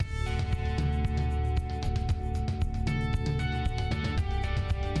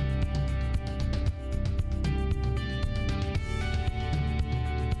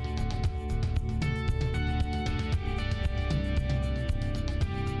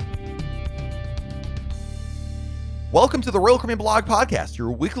Welcome to the Royal Caribbean Blog Podcast,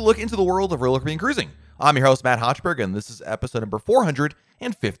 your weekly look into the world of Royal Caribbean cruising. I'm your host, Matt Hochberg, and this is episode number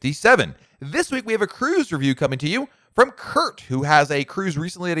 457. This week, we have a cruise review coming to you from Kurt, who has a cruise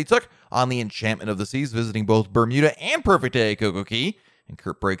recently that he took on the Enchantment of the Seas, visiting both Bermuda and Perfect Day at Coco Cay. And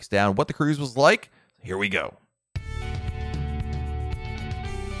Kurt breaks down what the cruise was like. Here we go.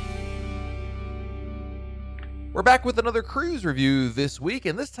 We're back with another cruise review this week,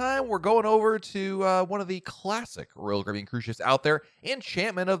 and this time we're going over to one of the classic Royal Caribbean cruise ships out there,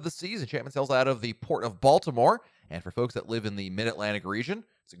 Enchantment of the Seas. Enchantment sails out of the Port of Baltimore, and for folks that live in the Mid-Atlantic region,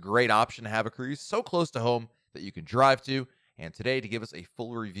 it's a great option to have a cruise so close to home that you can drive to. And today, to give us a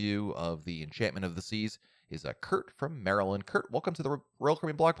full review of the Enchantment of the Seas, is Kurt from Maryland. Kurt, welcome to the Royal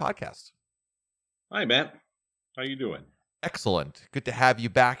Caribbean Blog Podcast. Hi, Matt. How you doing? Excellent. Good to have you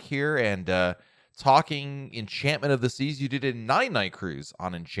back here, and talking Enchantment of the Seas. You did a 9-night cruise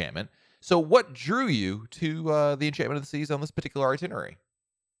on Enchantment. So what drew you to the Enchantment of the Seas on this particular itinerary?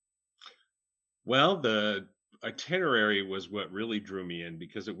 Well, the itinerary was what really drew me in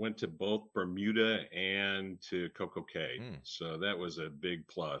because it went to both Bermuda and to Coco Cay. So that was a big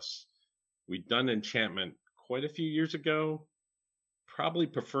plus. We'd done Enchantment quite a few years ago. Probably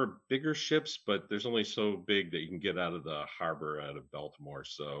prefer bigger ships, but there's only so big that you can get out of the harbor out of Baltimore.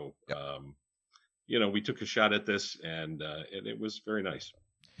 So, we took a shot at this, and it was very nice.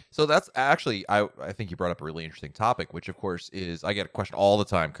 So that's actually, I think you brought up a really interesting topic, which of course is, I get a question all the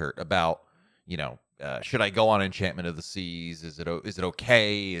time, Kurt, about, should I go on Enchantment of the Seas? Is it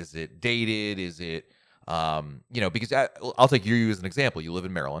okay? Is it dated? Is it, because I'll take you as an example. You live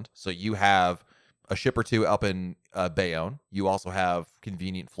in Maryland, so you have a ship or two up in Bayonne. You also have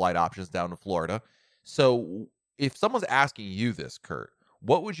convenient flight options down to Florida. So if someone's asking you this, Kurt,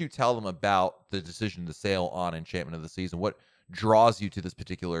 what would you tell them about the decision to sail on Enchantment of the Seas, and what draws you to this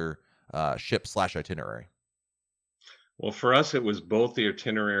particular ship/itinerary? Well, for us, it was both the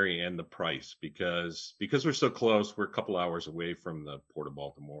itinerary and the price because we're so close. We're a couple hours away from the Port of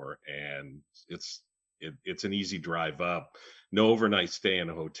Baltimore, and it's an easy drive up. No overnight stay in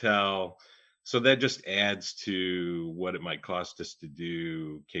a hotel. So that just adds to what it might cost us to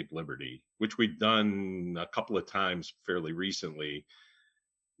do Cape Liberty, which we've done a couple of times fairly recently.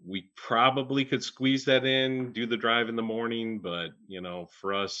 We probably could squeeze that in, do the drive in the morning, but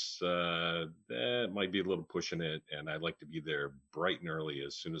for us, that might be a little pushing it. And I'd like to be there bright and early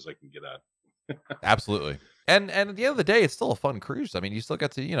as soon as I can get out. Absolutely. And at the end of the day, it's still a fun cruise. I mean, you still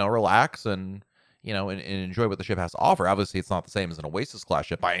get to, relax and, and enjoy what the ship has to offer. Obviously, it's not the same as an Oasis class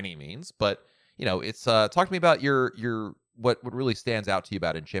ship by any means, but it's talk to me about your what really stands out to you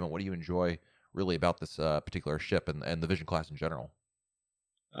about Enchantment. What do you enjoy really about this particular ship and the Vision class in general?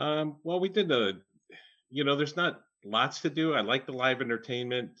 Well, we did there's not lots to do. I like the live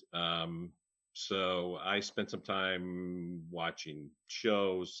entertainment. So I spent some time watching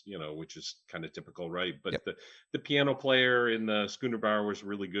shows, which is kind of typical, right? But Yep. the piano player in the Schooner Bar was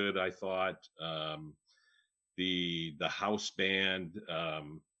really good, I thought. The house band,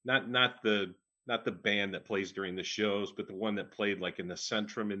 not the band that plays during the shows, but the one that played like in the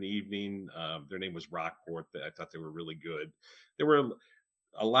Centrum in the evening. Their name was Rockport. I thought they were really good. There were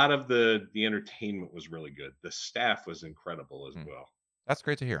a lot of the entertainment was really good. The staff was incredible as well. That's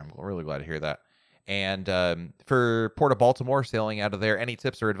great to hear. I'm really glad to hear that. And for Port of Baltimore, sailing out of there, any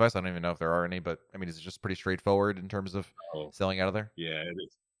tips or advice? I don't even know if there are any, but I mean, is it just pretty straightforward in terms of sailing out of there? Yeah, it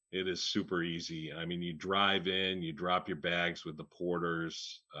is. It is super easy. I mean, you drive in, you drop your bags with the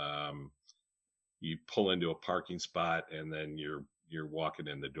porters, you pull into a parking spot, and then you're walking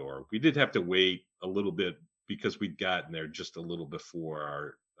in the door. We did have to wait a little bit because we'd gotten there just a little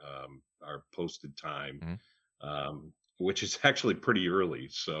before our posted time, which is actually pretty early,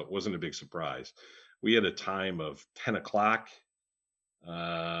 so it wasn't a big surprise. We had a time of 10 o'clock.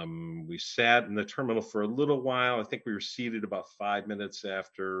 We sat in the terminal for a little while. I think we were seated about 5 minutes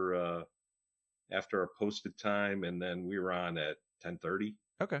after our posted time, and then we were on at 10:30.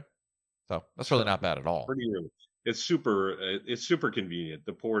 Okay, so that's really not bad at all. Pretty early. It's super convenient.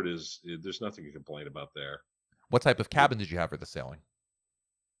 The port there's nothing to complain about there. What type of cabin did you have for the sailing?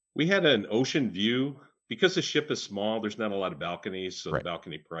 We had an ocean view. Because the ship is small, there's not a lot of balconies, so Right. The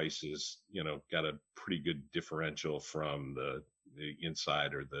balcony price is, got a pretty good differential from the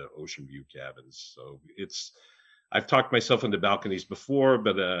inside or the ocean view cabins. So I've talked myself into balconies before,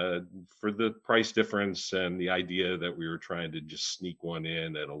 but for the price difference and the idea that we were trying to just sneak one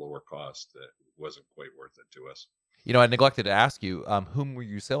in at a lower cost, it wasn't quite worth it to us. I neglected to ask you, whom were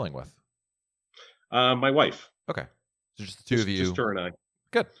you sailing with? My wife. Okay, so just the two of you. Just her and I.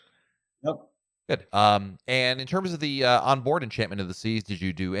 Good. Yep. Good. And in terms of the onboard Enchantment of the Seas, did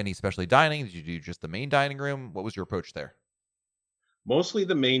you do any specialty dining? Did you do just the main dining room? What was your approach there? Mostly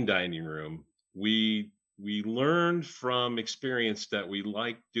the main dining room. We learned from experience that we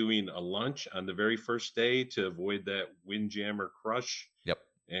like doing a lunch on the very first day to avoid that windjammer crush, Yep.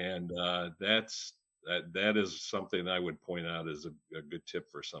 and that is something I would point out as a good tip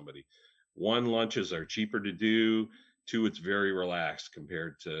for somebody. One, lunches are cheaper to do. Two, it's very relaxed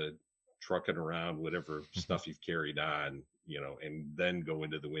compared to trucking around whatever stuff you've carried on, and then go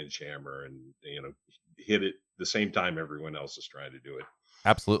into the windjammer and hit it the same time everyone else is trying to do it.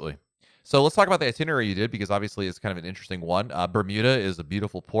 Absolutely. So let's talk about the itinerary you did because obviously it's kind of an interesting one. Bermuda is a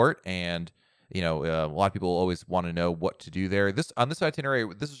beautiful port, and a lot of people always want to know what to do there. This on this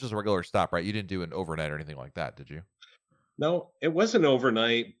itinerary, this is just a regular stop, right? You didn't do an overnight or anything like that, did you? No, it wasn't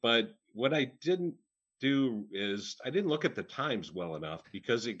overnight, but what I didn't do is I didn't look at the times well enough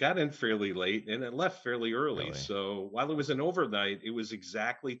because it got in fairly late and it left fairly early. Really? So while it was an overnight, it was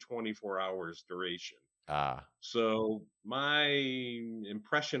exactly 24 hours duration. Ah, So my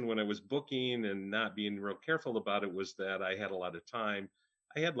impression when I was booking and not being real careful about it was that I had a lot of time.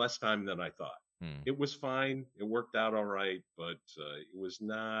 I had less time than I thought. hmm. It was fine. It worked out all right, but it was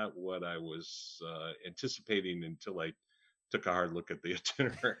not what I was anticipating until I took a hard look at the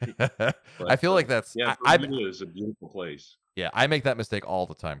itinerary. But I feel like that's yeah, I Bermuda is a beautiful place. yeah, I make that mistake all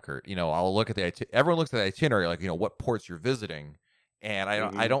the time, Kurt. I'll look at everyone looks at the itinerary, like, what ports you're visiting, and I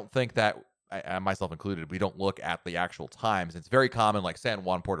Hmm. don't think that I myself included, we don't look at the actual times. It's very common, like San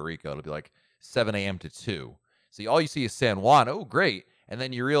Juan, Puerto Rico, it'll be like 7 a.m. to 2. So all you see is San Juan. Oh, great. And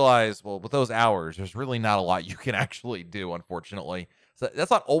then you realize, well, with those hours, there's really not a lot you can actually do, unfortunately. So that's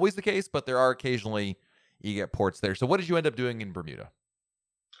not always the case, but there are occasionally you get ports there. So what did you end up doing in Bermuda?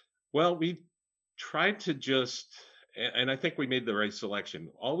 Well, we tried to just, and I think we made the right selection.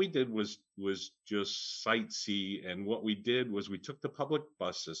 All we did was just sightsee, and what we did was we took the public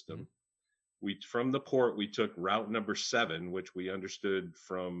bus Mhm. system. We from the port we took route number 7, which we understood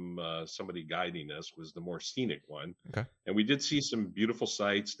from somebody guiding us was the more scenic one, Okay. and we did see some beautiful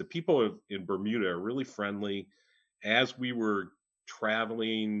sights. The people in Bermuda are really friendly. As we were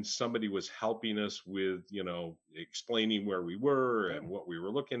traveling, somebody was helping us with explaining where we were and Oh, what we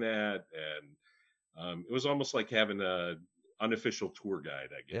were looking at, and it was almost like having a unofficial tour guide,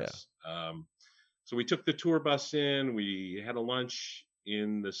 I yeah. guess. So we took the tour bus in. We had a lunch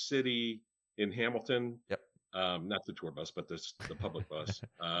in the city in Hamilton. Yep. Not the tour bus, but the public bus.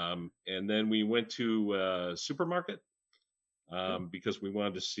 And then we went to a supermarket Cool. because we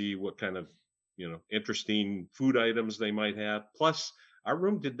wanted to see what kind of interesting food items they might have. Plus, our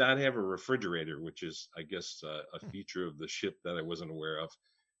room did not have a refrigerator, which is, I guess, a Hmm. feature of the ship that I wasn't aware of.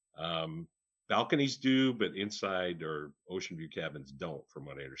 Um, Balconies do, but inside or ocean view cabins don't, from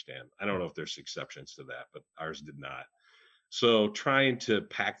what I understand. I don't Hmm. know if there's exceptions to that, but ours did not. So trying to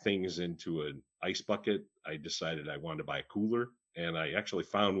pack things into an ice bucket, I decided I wanted to buy a cooler, and I actually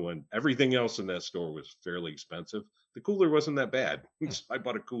found one. Everything else in that store was fairly expensive. The cooler wasn't that bad, Hmm. so I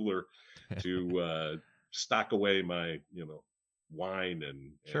bought a cooler to stock away my,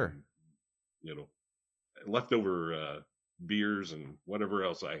 wine Sure. and you know leftover beers and whatever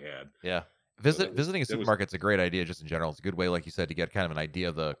else I had. Yeah. So Visiting a that was supermarket's a great idea just in general. It's a good way, like you said, to get kind of an idea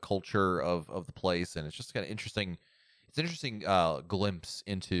of the culture of the place, and it's just kind of interesting. It's an interesting glimpse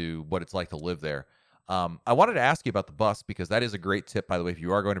into what it's like to live there. I wanted to ask you about the bus because that is a great tip, by the way. If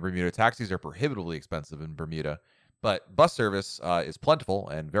you are going to Bermuda, taxis are prohibitively expensive in Bermuda, but bus service is plentiful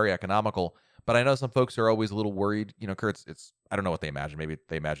and very economical. But I know some folks are always a little worried. Kurt, it's I don't know what they imagine. Maybe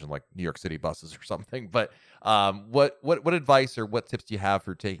they imagine like New York City buses or something. But what advice or what tips do you have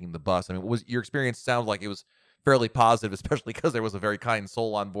for taking the bus? I mean, what was your experience? Sounds like it was fairly positive, especially because there was a very kind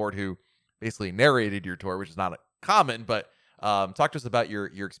soul on board who basically narrated your tour, which is not common. But talk to us about your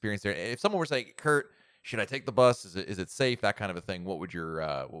experience there. If someone were saying, "Kurt, should I take the bus? Is it safe?" That kind of a thing. What would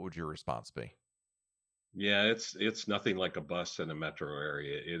your response be? Yeah, it's nothing like a bus in a metro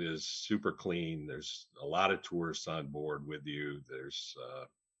area. It is super clean. There's a lot of tourists on board with you. There's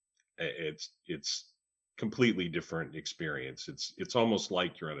it's completely different experience. It's almost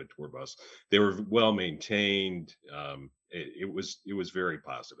like you're on a tour bus. They were well maintained. It was very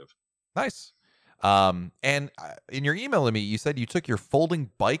positive. Nice. And in your email to me, you said you took your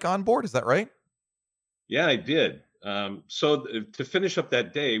folding bike on board. Is that right? Yeah, I did. So to finish up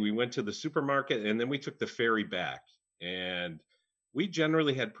that day, we went to the supermarket and then we took the ferry back. And we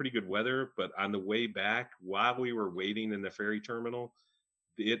generally had pretty good weather, but on the way back, while we were waiting in the ferry terminal,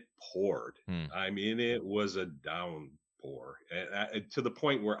 it poured. Hmm. I mean, it was a downpour to the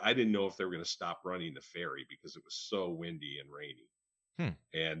point where I didn't know if they were going to stop running the ferry because it was so windy and rainy. Hmm.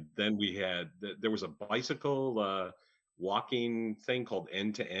 And then there was a bicycle walking thing called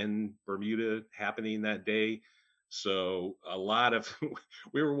end to end Bermuda happening that day. So a lot of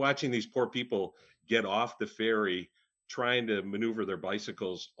we were watching these poor people get off the ferry, trying to maneuver their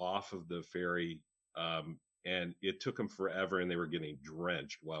bicycles off of the ferry. And it took them forever, and they were getting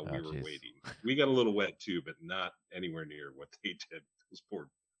drenched while Oh, we were jeez. waiting. We got a little wet too, but not anywhere near what they did. Those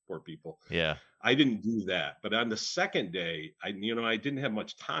poor people. Yeah. I didn't do that, but on the second day, I didn't have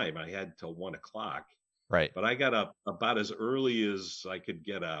much time. I had till 1 o'clock, Right. but I got up about as early as I could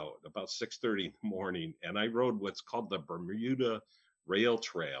get out, about 6:30 in the morning, and I rode what's called the Bermuda Rail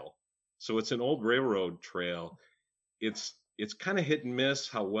Trail. So it's an old railroad trail. It's kind of hit and miss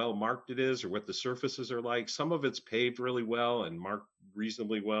how well marked it is or what the surfaces are like. Some of it's paved really well and marked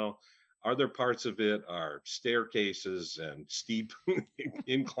reasonably well. Other parts of it are staircases and steep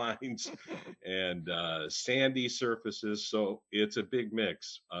inclines and sandy surfaces. So it's a big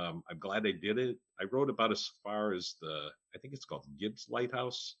mix. I'm glad I did it. I rode about as far as I think it's called Gibbs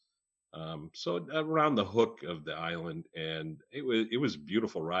Lighthouse. So around the hook of the island, and it was a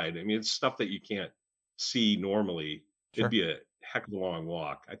beautiful ride. I mean, it's stuff that you can't see normally. It'd Sure. be a heck of a long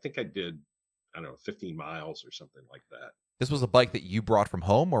walk. I think I did, I don't know, 15 miles or something like that. This was a bike that you brought from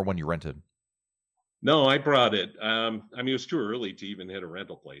home or one you rented? No, I brought it. I mean, it was too early to even hit a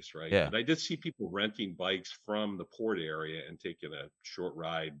rental place, right? Yeah. But I did see people renting bikes from the port area and taking a short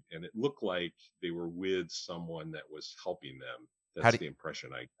ride, and it looked like they were with someone that was helping them. How That's do the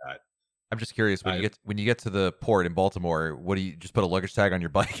impression I got. I'm just curious when I you get to the port in Baltimore, what do you just put a luggage tag on your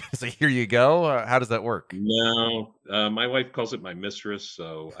bike and say, "Here you go"? How does that work? No, my wife calls it my mistress,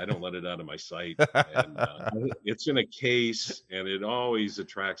 so I don't let it out of my sight. And it's in a case, and it always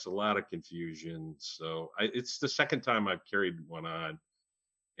attracts a lot of confusion. So it's the second time I've carried one on,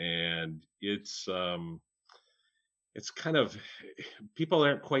 and it's kind of people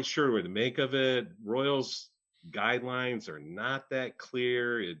aren't quite sure what to make of it. Royals guidelines are not that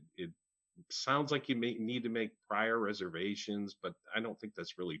clear. It sounds like you may need to make prior reservations, but I don't think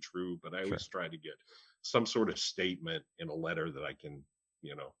that's really true. But I Sure. always try to get some sort of statement in a letter that I can,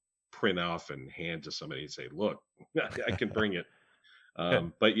 you know, print off and hand to somebody and say, "Look, I can bring it."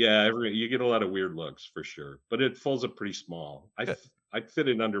 Good. But yeah, you get a lot of weird looks for sure. But it folds up pretty small. Good. I fit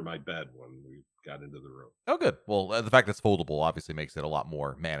it under my bed when we got into the room. Oh, good. Well, the fact that it's foldable obviously makes it a lot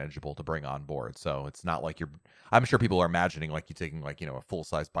more manageable to bring on board. So it's not like you're. I'm sure people are imagining like you taking like a full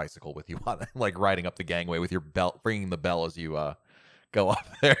size bicycle with you on it, like riding up the gangway with your belt, ringing the bell as you go up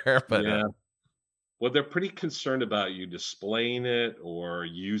there. But Yeah. Well, they're pretty concerned about you displaying it or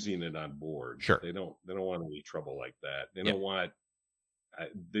using it on board. sure, They don't want any trouble like that. They yeah, don't want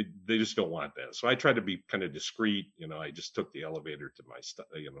they just don't want that. So I try to be kind of discreet. I just took the elevator to my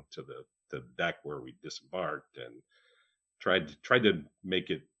to the deck where we disembarked and tried to make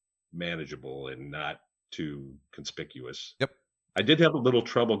it manageable and not too conspicuous. yep, I did have a little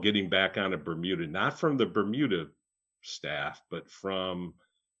trouble getting back on a Bermuda, not from the Bermuda staff, but from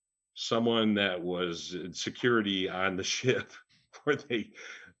someone that was in security on the ship where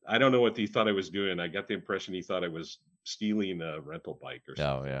I don't know what he thought I was doing. I got the impression he thought I was stealing a rental bike or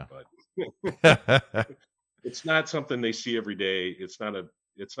oh something, yeah, but it's not something they see every day. It's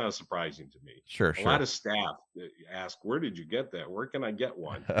not surprising to me. sure, A lot sure. of staff ask, "Where did you get that? Where can I get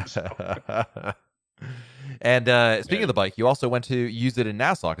one?" So, And speaking of and the bike, you also went to use it in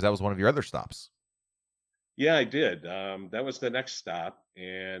Nassau because that was one of your other stops. yeah, I did. That was the next stop,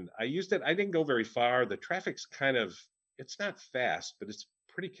 and I used it. I didn't go very far. The traffic's it's not fast, but it's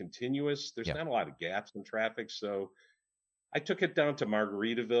pretty continuous. There's Yeah. not a lot of gaps in traffic, so I took it down to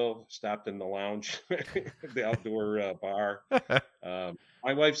Margaritaville, stopped in the lounge, the outdoor bar.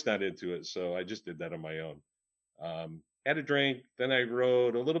 My wife's not into it, so I just did that on my own. Had a drink, then I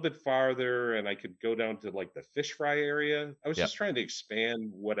rode a little bit farther, and I could go down to like the fish fry area. I was Yep. just trying to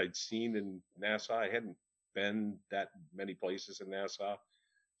expand what I'd seen in Nassau. I hadn't been that many places in Nassau,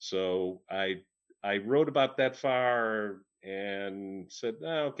 so I wrote about that far and said,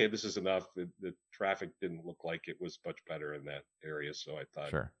 "Oh, okay, this is enough." The traffic didn't look like it was much better in that area, so I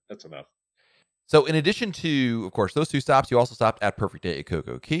thought Sure. that's enough. So, in addition to, of course, those two stops, you also stopped at Perfect Day at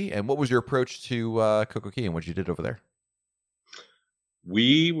Coco Key. And what was your approach to Coco Key and what you did over there?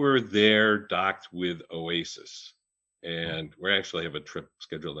 We were there docked with Oasis, Hmm. and we actually have a trip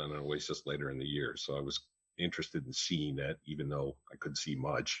scheduled on Oasis later in the year. So I was interested in seeing that, even though I couldn't see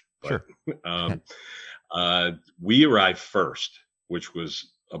much. But Sure. um, we arrived first, which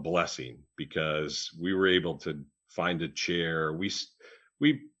was a blessing because we were able to find a chair. We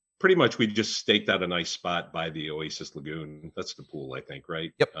pretty much we just staked out a nice spot by the Oasis Lagoon. That's the pool, I think,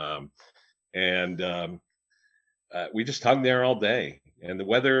 right? Yep. And we just hung there all day. and the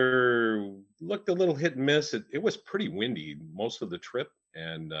weather looked a little hit and miss. It was pretty windy most of the trip,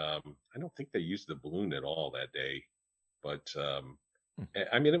 and I don't think they used the balloon at all that day. But Hmm.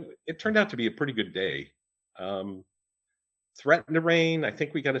 I mean, it turned out to be a pretty good day. Um, Threatened to rain. I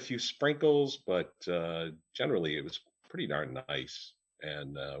think we got a few sprinkles, but generally it was pretty darn nice.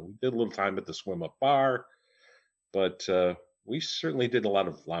 And we did a little time at the swim up bar, but we certainly did a lot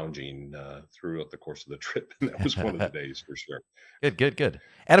of lounging throughout the course of the trip, and that was one of the days for sure. Good, good, good.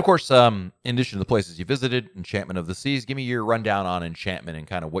 And of course, in addition to the places you visited, Enchantment of the Seas, give me your rundown on Enchantment and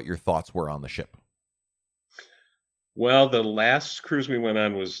kind of what your thoughts were on the ship. Well, the last cruise we went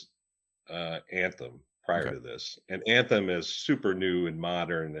on was Anthem prior Okay. to this, and Anthem is super new and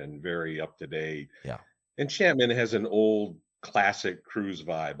modern and very up to date. Yeah. Enchantment has an old classic cruise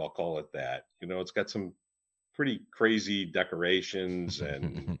vibe. I'll call it that. It's got some pretty crazy decorations,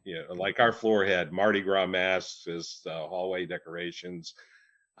 and like our floor had Mardi Gras masks as hallway decorations.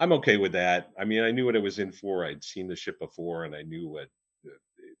 I'm okay with that. I mean, I knew what I was in for. I'd seen the ship before, and I knew what.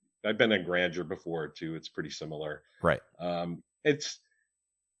 I've been on Grandeur before too. It's pretty similar. Right.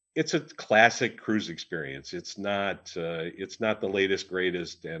 It's a classic cruise experience. It's not the latest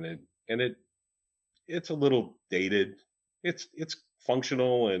greatest, and it's a little dated. It's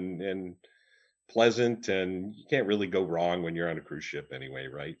functional and pleasant, and you can't really go wrong when you're on a cruise ship anyway,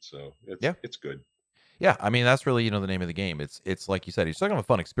 right? So Yeah. it's good. Yeah, I mean that's really the name of the game. It's like you said, you're still gonna have a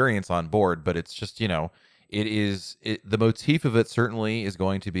fun experience on board, but it's just the motif of it certainly is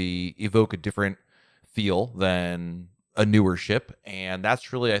going to be evoke a different feel than a newer ship, and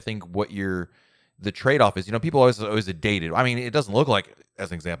that's really I think what the trade off is. People always dated. I mean, it doesn't look like,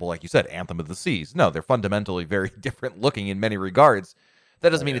 as an example, like you said, Anthem of the Seas. No, they're fundamentally very different looking in many regards. That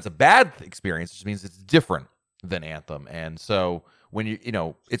Oh doesn't mean yeah. it's a bad experience. It just means it's different than Anthem, and so when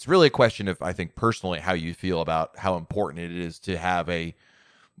it's really a question of, I think personally, how you feel about how important it is to have a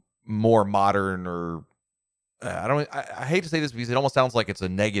more modern or I hate to say this because it almost sounds like it's a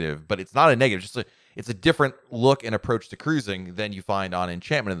negative, but it's not a negative. It's a different look and approach to cruising than you find on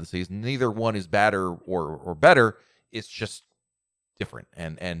Enchantment of the Seas. Neither one is bad or better. It's just different,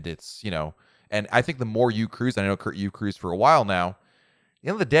 and it's and I think the more you cruise, I know Kurt, you cruised for a while now. At the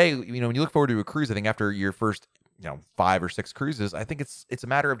end of the day, when you look forward to a cruise, I think after your first, 5 or 6 cruises, I think it's a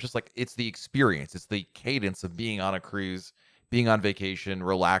matter of just like it's the experience, it's the cadence of being on a cruise, being on vacation,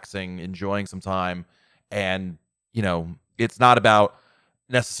 relaxing, enjoying some time, and it's not about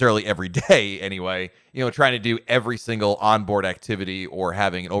necessarily every day anyway. Trying to do every single onboard activity or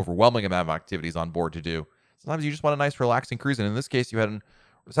having an overwhelming amount of activities on board to do. Sometimes you just want a nice, relaxing cruise, and in this case, it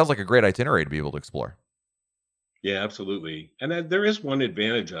sounds like a great itinerary to be able to explore. Yeah, absolutely. And there is one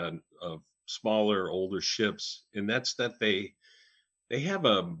advantage of smaller, older ships, and that's that they have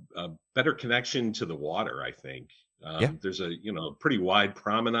a better connection to the water, I think. Yeah, There's a pretty wide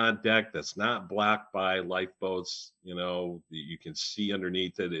promenade deck that's not blocked by lifeboats. You can see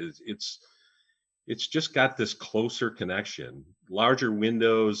underneath it. It's just got this closer connection, larger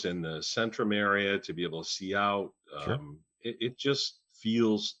windows in the centrum area to be able to see out. sure. It just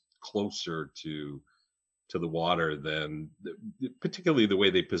feels closer to the water than particularly the way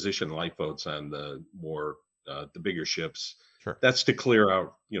they position lifeboats on the bigger ships. Sure. That's to clear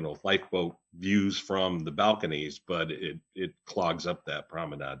out lifeboat views from the balconies, but it clogs up that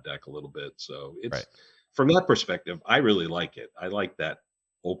promenade deck a little bit. So Right. it's from that perspective, I really like it. I like that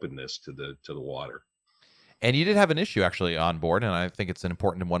openness to the water. And you did have an issue actually on board, and I think it's an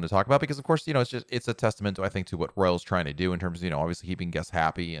important one to talk about because, of course, it's a testament to, I think, to what Royal's trying to do in terms of obviously keeping guests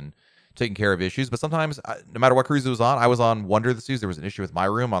happy and taking care of issues. But sometimes, no matter what cruise it was on, I was on Wonder of the Seas. There was an issue with my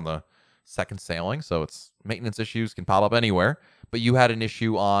room on the second sailing, so it's maintenance issues can pop up anywhere. But you had an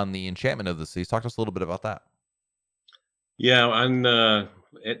issue on the Enchantment of the Seas. Talk to us a little bit about that. Yeah,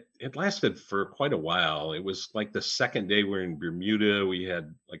 it lasted for quite a while. It was like the second day we're in Bermuda, we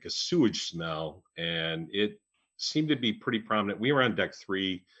had like a sewage smell, and it seemed to be pretty prominent. We were on deck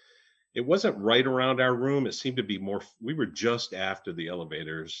three. It wasn't right around our room. It seemed to be more. We were just after the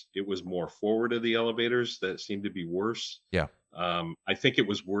elevators. It was more forward of the elevators that seemed to be worse. Yeah. I think it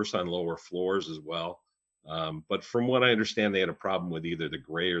was worse on lower floors as well. But from what I understand, they had a problem with either the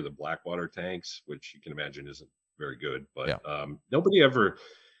gray or the black water tanks, which you can imagine isn't very good. But Yeah. nobody ever.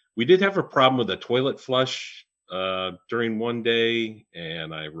 We did have a problem with a toilet flush during one day,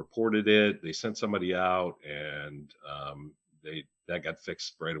 and I reported it. They sent somebody out, and they that got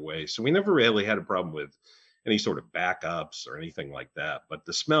fixed right away. So we never really had a problem with any sort of backups or anything like that. But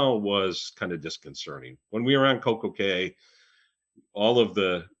the smell was kind of disconcerting. When we were on Coco Cay, all of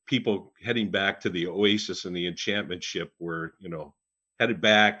the people heading back to the Oasis and the Enchantment ship were, headed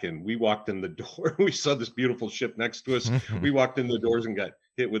back, and we walked in the door. We saw this beautiful ship next to us. We walked in the doors and got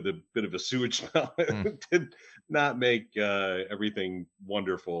hit with a bit of a sewage smell. It did not make everything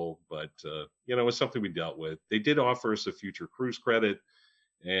wonderful, but it was something we dealt with. They did offer us a future cruise credit,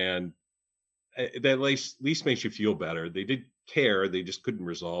 and that at least makes you feel better. They did care, they just couldn't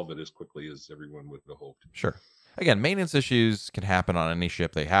resolve it as quickly as everyone would have hoped. Sure. Again, maintenance issues can happen on any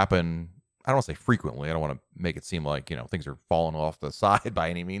ship. They happen, I don't want to say frequently. I don't want to make it seem like, things are falling off the side by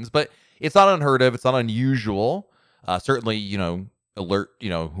any means, but it's not unheard of. It's not unusual. Certainly, alert,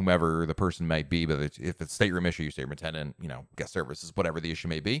 whomever the person might be, but if it's stateroom issue, stateroom attendant, guest services, whatever the issue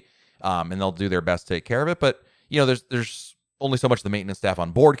may be, and they'll do their best to take care of it. But, there's only so much the maintenance staff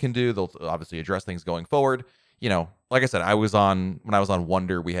on board can do. They'll obviously address things going forward. Like I said, when I was on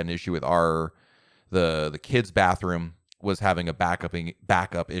Wonder, we had an issue with the kids' bathroom was having a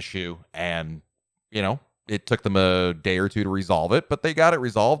backup issue, and it took them a day or two to resolve it, but they got it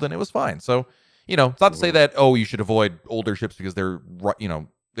resolved and it was fine. So it's not to say that you should avoid older ships because they're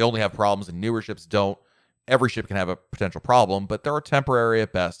they only have problems and newer ships don't. Every ship can have a potential problem, but they're temporary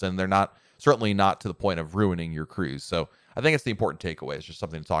at best, and they're certainly not to the point of ruining your cruise. So I think it's the important takeaway. It's just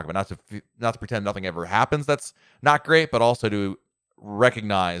something to talk about, not to pretend nothing ever happens. That's not great, but also to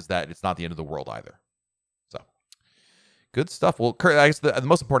recognize that it's not the end of the world either. So good stuff. Well, Kurt, I guess the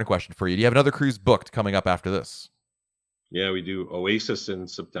most important question for you: do you have another cruise booked coming up after this? Yeah, we do. Oasis in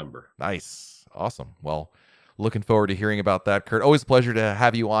September. Nice, awesome. Well, looking forward to hearing about that, Kurt. Always a pleasure to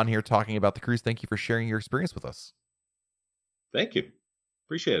have you on here talking about the cruise. Thank you for sharing your experience with us. Thank you.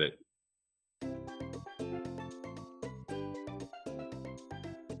 Appreciate it.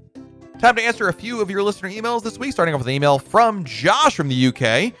 Time to answer a few of your listener emails this week, starting off with an email from Josh from the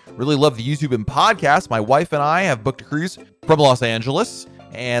UK. Really love the YouTube and podcast. My wife and I have booked a cruise from Los Angeles,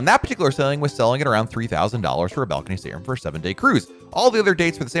 and that particular sailing was selling at around $3,000 for a balcony stateroom for a 7-day cruise. All the other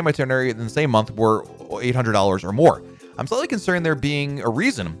dates for the same itinerary in the same month were $800 or more. I'm slightly concerned there being a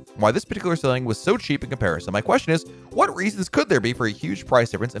reason why this particular sailing was so cheap in comparison. My question is, what reasons could there be for a huge price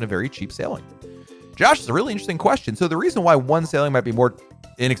difference in a very cheap sailing? Josh, it's a really interesting question. So the reason why one sailing might be more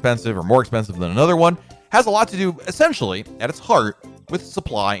inexpensive or more expensive than another one has a lot to do, essentially, at its heart, with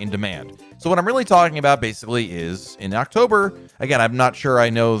supply and demand. So what I'm really talking about basically is in October, again, I'm not sure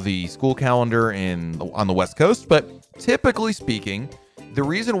I know the school calendar on the West Coast, but typically speaking, the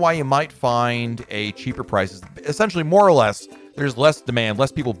reason why you might find a cheaper price is essentially more or less there's less demand,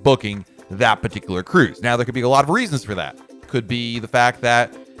 less people booking that particular cruise. Now, there could be a lot of reasons for that. Could be the fact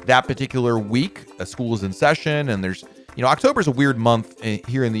that particular week, a school is in session, and there's, October is a weird month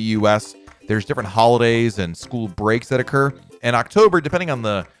here in the U.S. There's different holidays and school breaks that occur. And October, depending on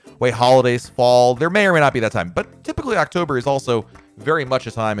the way holidays fall, there may or may not be that time. But typically October is also very much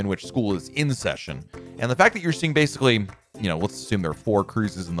a time in which school is in session. And the fact that you're seeing basically, let's assume there are 4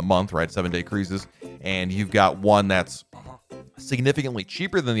 cruises in the month, right? 7-day cruises. And you've got one that's significantly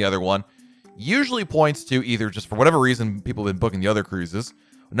cheaper than the other one, usually points to either just for whatever reason people have been booking the other cruises.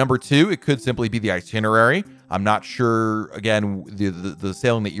 Number 2, it could simply be the itinerary. I'm not sure, again, the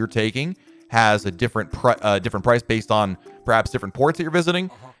sailing that you're taking has a different price based on perhaps different ports that you're visiting.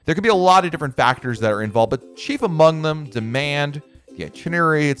 There could be a lot of different factors that are involved, but chief among them, demand, the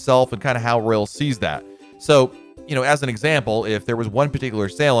itinerary itself, and kind of how Royal sees that. So, as an example, if there was one particular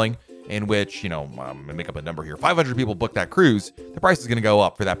sailing in which, I'm going to make up a number here, 500 people booked that cruise, the price is going to go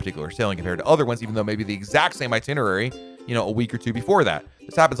up for that particular sailing compared to other ones, even though maybe the exact same itinerary, a week or two before that.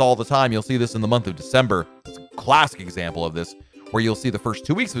 This happens all the time. You'll see this in the month of December. It's a classic example of this, where you'll see the first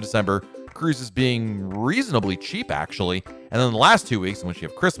 2 weeks of December, cruises being reasonably cheap, actually. And then the last 2 weeks, in which you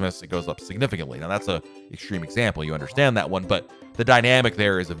have Christmas, it goes up significantly. Now, that's an extreme example. You understand that one, but the dynamic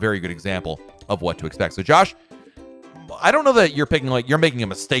there is a very good example of what to expect. So, Josh, I don't know that you're making a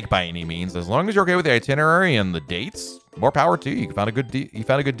mistake by any means. As long as you're okay with the itinerary and the dates, more power to you. You found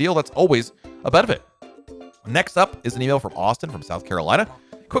a good deal. That's always a benefit. Next up is an email from Austin from South Carolina.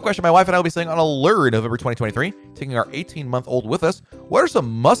 Quick question. My wife and I will be sailing on Allure in November 2023, taking our 18-month-old with us. What are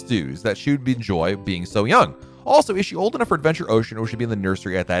some must-dos that she would enjoy being so young? Also, is she old enough for Adventure Ocean, or should she be in the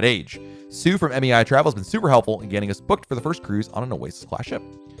nursery at that age? Sue from MEI Travel has been super helpful in getting us booked for the first cruise on an Oasis-class ship.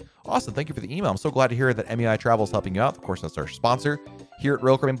 Austin, thank you for the email. I'm so glad to hear that MEI Travel is helping you out. Of course, that's our sponsor here at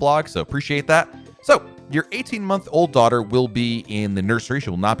Royal Caribbean Blog, so appreciate that. So, your 18-month-old daughter will be in the nursery.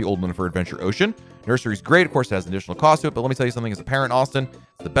 She will not be old enough for Adventure Ocean. Nursery is great. Of course, it has an additional cost to it, but let me tell you something. As a parent, Austin,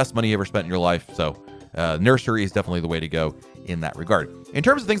 it's the best money you ever spent in your life. So nursery is definitely the way to go in that regard. In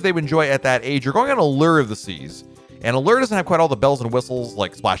terms of things they would enjoy at that age, you're going on Allure of the Seas. And Allure doesn't have quite all the bells and whistles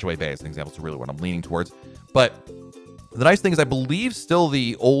like Splashaway Bay, as an example. It's really what I'm leaning towards. But the nice thing is I believe still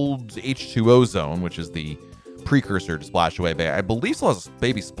the old H2O zone, which is the precursor to Splashaway Bay. I believe still has a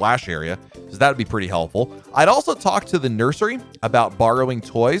baby splash area, so that would be pretty helpful. I'd also talk to the nursery about borrowing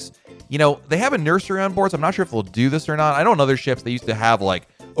toys. You know, they have a nursery on board, so I'm not sure if they'll do this or not. I know on other ships they used to have like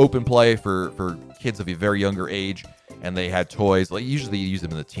open play for kids of a very younger age, and they had toys. Like usually you use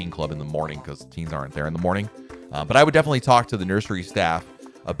them in the teen club in the morning because teens aren't there in the morning. But I would definitely talk to the nursery staff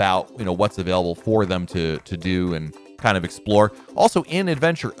about, you know, what's available for them to do and kind of explore. Also in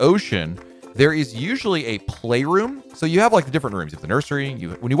Adventure Ocean, there is usually a playroom. So you have like the different rooms. You have the nursery.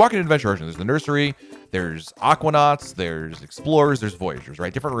 When you walk into Adventure Ocean, there's the nursery, there's Aquanauts, there's Explorers, there's Voyagers,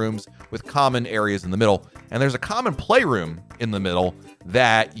 right? Different rooms with common areas in the middle. And there's a common playroom in the middle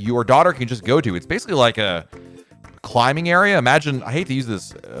that your daughter can just go to. It's basically like a climbing area. Imagine, I hate to use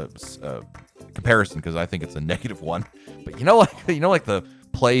this comparison because I think it's a negative one, but like the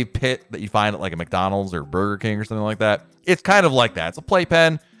play pit that you find at like a McDonald's or Burger King or something like that. It's kind of like that. It's a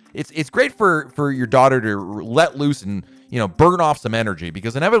playpen. It's great for your daughter to let loose and, you know, burn off some energy,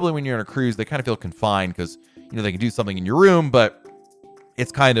 because inevitably when you're on a cruise, they kind of feel confined because, you know, they can do something in your room, but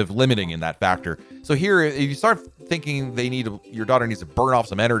it's kind of limiting in that factor. So here, if you start thinking your daughter needs to burn off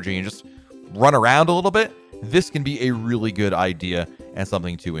some energy and just run around a little bit, this can be a really good idea and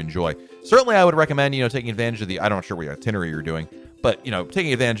something to enjoy. Certainly, I would recommend, you know, taking advantage of I'm not sure what itinerary you're doing, but, you know,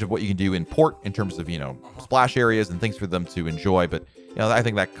 taking advantage of what you can do in port in terms of, you know, splash areas and things for them to enjoy. But, you know, I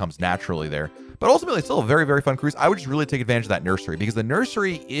think that comes naturally there. But ultimately, it's still a very, very fun cruise. I would just really take advantage of that nursery, because the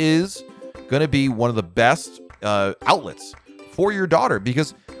nursery is going to be one of the best outlets for your daughter.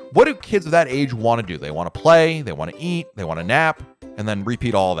 Because what do kids of that age want to do? They want to play, they want to eat, they want to nap, and then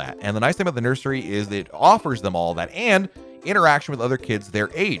repeat all that. And the nice thing about the nursery is that it offers them all that and interaction with other kids their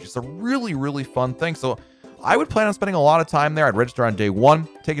age. It's a really, really fun thing. So I would plan on spending a lot of time there. I'd register on day one,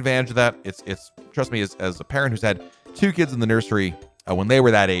 take advantage of that. It's trust me, as a parent who's had 2 kids in the nursery when they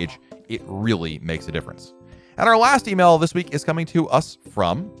were that age, it really makes a difference. And our last email this week is coming to us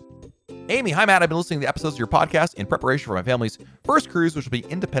from Amy. Hi, Matt. I've been listening to the episodes of your podcast in preparation for my family's first cruise, which will be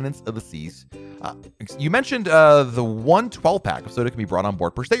Independence of the Seas. You mentioned the 1 12-pack of soda can be brought on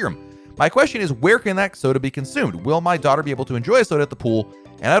board per stateroom. My question is, where can that soda be consumed? Will my daughter be able to enjoy a soda at the pool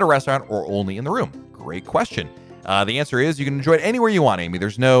and at a restaurant, or only in the room? Great question. The answer is you can enjoy it anywhere you want, Amy.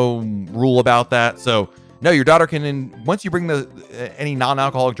 There's no rule about that. So, no, your daughter can, once you bring any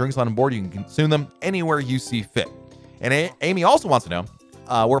non-alcoholic drinks on board, you can consume them anywhere you see fit. And Amy also wants to know,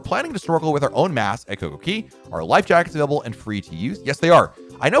 we're planning to snorkel with our own mask at Coco Key. Are life jackets available and free to use? Yes, they are.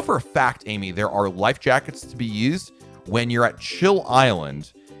 I know for a fact, Amy, there are life jackets to be used when you're at Chill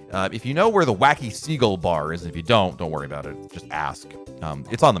Island. If you know where the Wacky Seagull bar is, and if you don't worry about it. Just ask.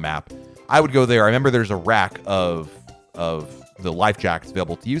 It's on the map. I would go there. I remember there's a rack of the life jackets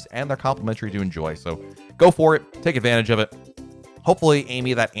available to use, and they're complimentary to enjoy. So go for it. Take advantage of it. Hopefully,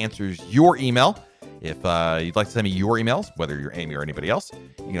 Amy, that answers your email. If you'd like to send me your emails, whether you're Amy or anybody else,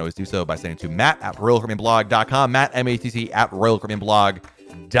 you can always do so by sending to matt@royalcaribbeanblog.com, Matt, M-A-T-T,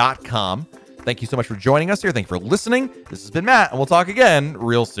 @royalcaribbeanblog.com. Thank you so much for joining us here. Thank you for listening. This has been Matt, and we'll talk again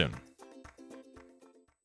real soon.